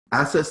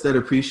Assets that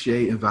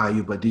appreciate in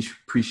value but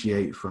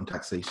depreciate from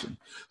taxation.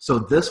 So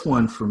this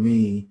one for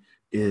me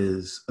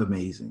is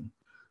amazing.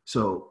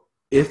 So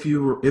if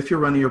you're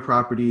running your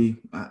property,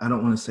 I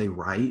don't want to say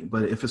right,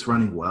 but if it's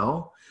running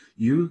well,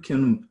 you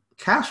can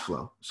cash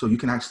flow. So you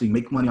can actually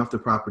make money off the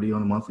property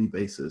on a monthly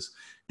basis.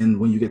 And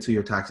when you get to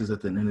your taxes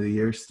at the end of the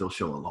year, still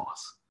show a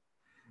loss.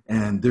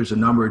 And there's a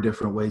number of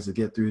different ways to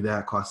get through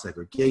that: cost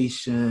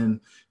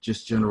segregation,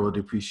 just general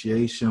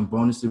depreciation,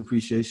 bonus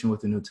depreciation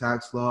with the new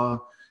tax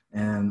law.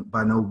 And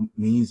by no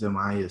means am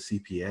I a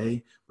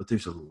CPA, but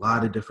there's a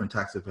lot of different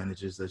tax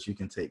advantages that you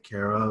can take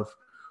care of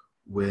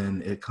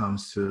when it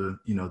comes to,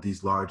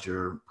 these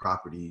larger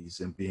properties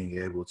and being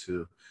able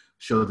to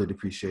show the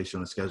depreciation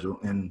on the schedule.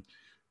 And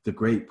the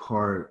great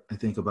part, I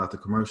think, about the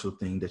commercial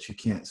thing that you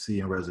can't see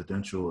in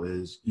residential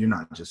is you're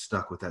not just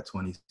stuck with that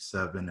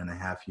 27 and a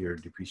half year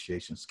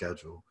depreciation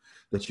schedule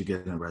that you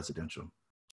get in residential.